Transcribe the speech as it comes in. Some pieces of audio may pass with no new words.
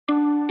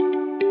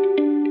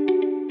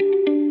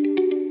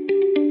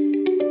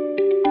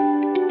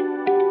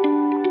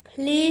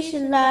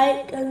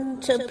like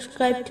and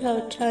subscribe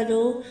to our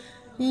channel.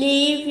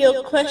 Leave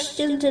your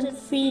questions and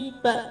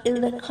feedback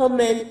in the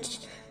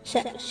comments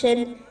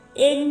section.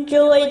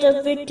 Enjoy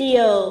the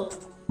video.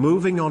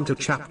 Moving on to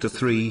chapter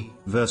 3,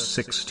 verse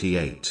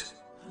 68.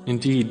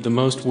 Indeed, the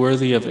most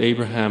worthy of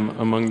Abraham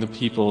among the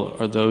people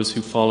are those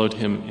who followed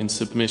him in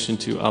submission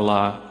to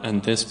Allah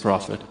and this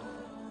Prophet,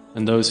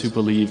 and those who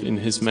believe in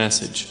his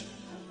message.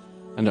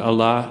 And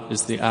Allah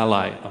is the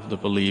ally of the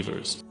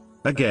believers.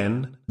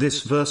 Again,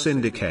 this verse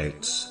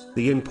indicates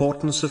the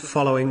importance of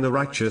following the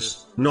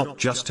righteous, not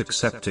just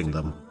accepting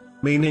them.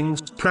 Meaning,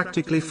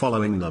 practically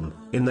following them,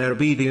 in their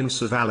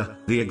obedience of Allah,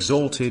 the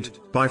Exalted,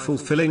 by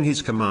fulfilling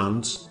His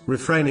commands,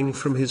 refraining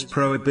from His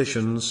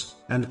prohibitions,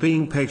 and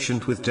being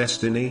patient with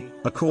destiny,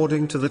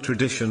 according to the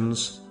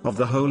traditions of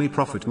the Holy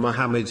Prophet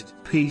Muhammad,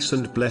 peace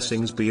and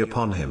blessings be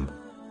upon him.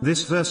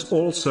 This verse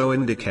also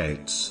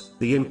indicates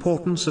the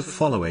importance of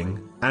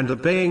following and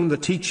obeying the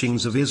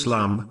teachings of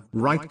Islam.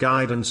 Right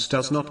guidance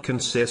does not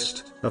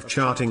consist of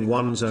charting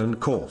one's own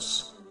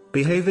course.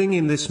 Behaving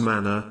in this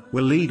manner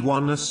will lead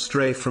one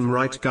astray from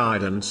right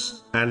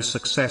guidance and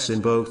success in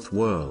both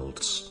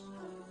worlds.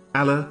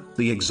 Allah,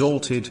 the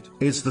Exalted,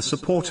 is the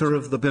supporter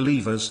of the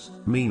believers,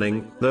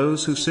 meaning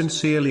those who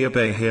sincerely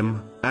obey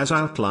Him, as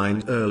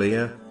outlined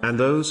earlier, and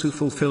those who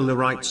fulfill the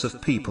rights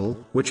of people,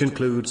 which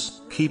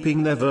includes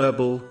keeping their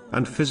verbal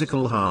and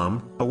physical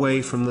harm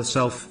away from the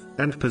self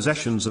and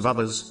possessions of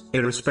others,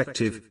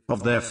 irrespective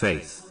of their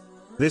faith.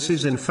 This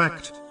is in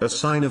fact a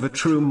sign of a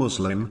true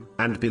Muslim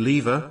and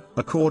believer,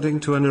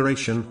 according to a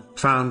narration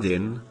found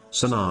in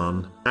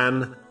Sunan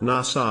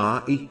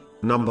an-Nasa'i,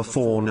 number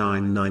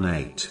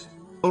 4998.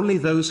 Only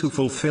those who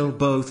fulfill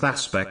both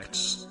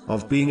aspects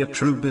of being a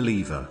true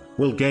believer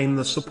will gain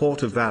the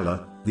support of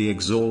Allah, the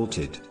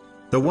Exalted.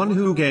 The one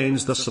who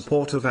gains the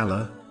support of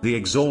Allah, the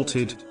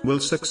Exalted, will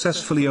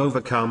successfully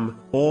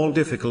overcome all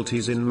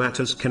difficulties in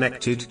matters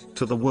connected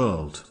to the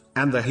world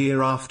and the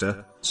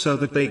hereafter, so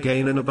that they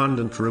gain an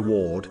abundant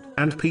reward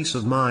and peace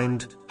of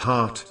mind,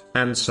 heart,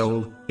 and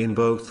soul in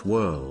both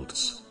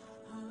worlds.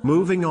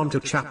 Moving on to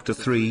chapter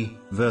 3,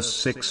 verse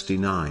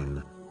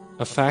 69.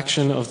 A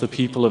faction of the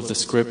people of the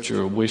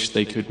scripture wish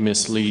they could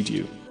mislead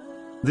you.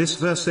 This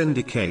verse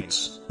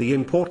indicates the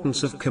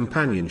importance of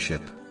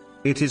companionship.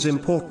 It is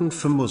important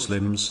for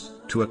Muslims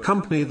to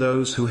accompany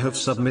those who have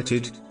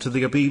submitted to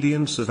the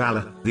obedience of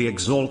Allah, the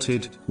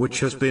Exalted,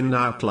 which has been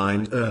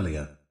outlined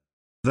earlier.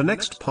 The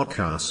next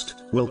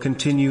podcast will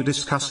continue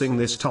discussing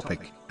this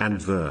topic and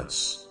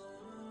verse.